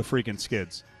hit the freaking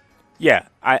skids. Yeah,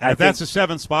 if that's the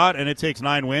 7th spot and it takes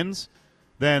 9 wins,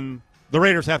 then the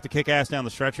Raiders have to kick ass down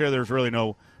the stretch here. There's really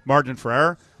no margin for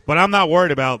error. But I'm not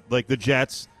worried about like the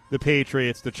Jets, the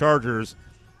Patriots, the Chargers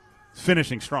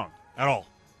finishing strong at all.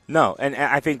 No, and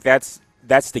I think that's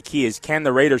the key is can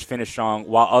the Raiders finish strong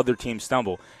while other teams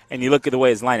stumble? And you look at the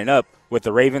way it's lining up with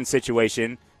the Ravens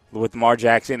situation, with Lamar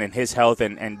Jackson and his health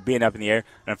and being up in the air.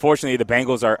 And unfortunately, the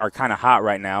Bengals are kind of hot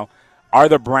right now. Are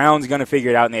the Browns going to figure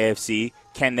it out in the AFC?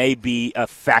 Can they be a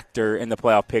factor in the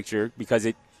playoff picture? Because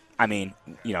the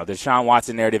Deshaun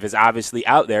Watson narrative is obviously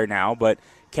out there now, but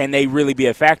can they really be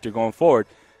a factor going forward?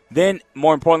 Then,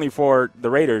 more importantly for the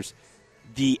Raiders,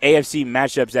 the AFC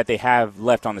matchups that they have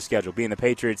left on the schedule, being the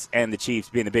Patriots and the Chiefs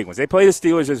being the big ones. They play the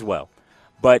Steelers as well.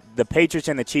 But the Patriots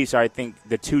and the Chiefs are, I think,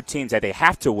 the two teams that they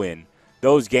have to win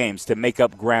those games to make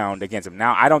up ground against them.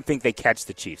 Now, I don't think they catch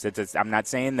the Chiefs. I'm not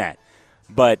saying that.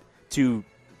 But to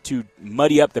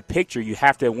muddy up the picture, you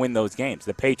have to win those games.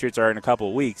 The Patriots are in a couple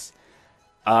of weeks.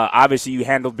 Obviously, you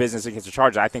handled business against the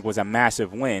Chargers. I think was a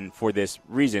massive win for this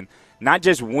reason. Not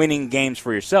just winning games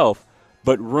for yourself,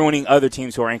 but ruining other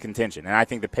teams who are in contention. And I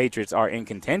think the Patriots are in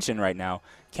contention right now.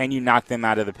 Can you knock them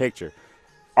out of the picture?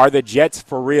 Are the Jets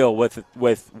for real with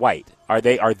White? Are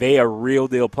they a real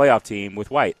deal playoff team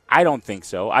with White? I don't think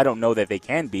so. I don't know that they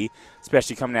can be,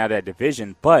 especially coming out of that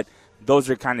division. But those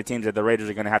are the kind of teams that the Raiders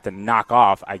are going to have to knock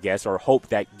off, I guess, or hope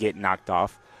that get knocked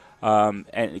off.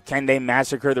 And can they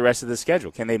massacre the rest of the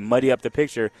schedule? Can they muddy up the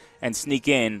picture and sneak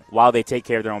in while they take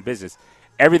care of their own business?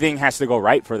 Everything has to go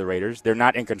right for the Raiders. They're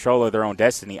not in control of their own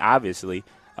destiny, obviously,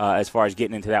 as far as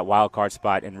getting into that wild card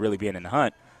spot and really being in the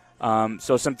hunt.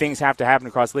 So some things have to happen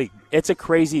across the league. It's a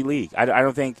crazy league. I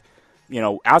don't think,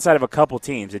 outside of a couple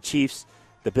teams, the Chiefs,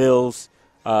 the Bills,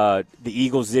 the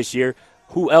Eagles this year,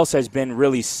 who else has been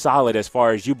really solid as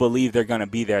far as you believe they're going to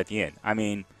be there at the end? I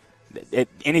mean,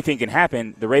 anything can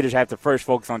happen. The Raiders have to first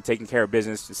focus on taking care of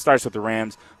business. It starts with the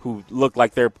Rams, who look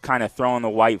like they're kind of throwing the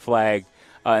white flag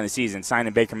in the season.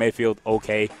 Signing Baker Mayfield,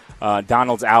 okay.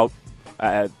 Donald's out,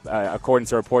 according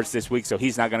to reports this week, so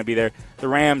he's not going to be there. The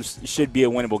Rams should be a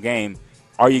winnable game.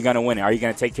 Are you going to win it? Are you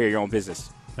going to take care of your own business?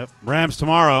 Yep. Rams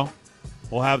tomorrow.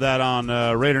 We'll have that on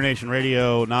Raider Nation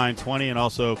Radio 920 and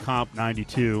also Comp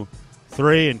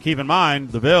 92.3. And keep in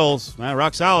mind, the Bills,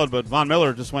 rock solid, but Von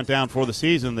Miller just went down for the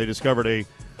season. They discovered a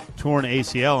torn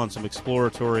ACL and some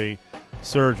exploratory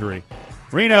surgery.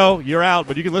 Reno, you're out,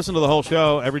 but you can listen to the whole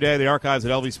show every day. The archives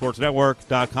at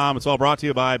lvsportsnetwork.com. It's all brought to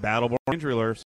you by Battleborn Injury Alerts.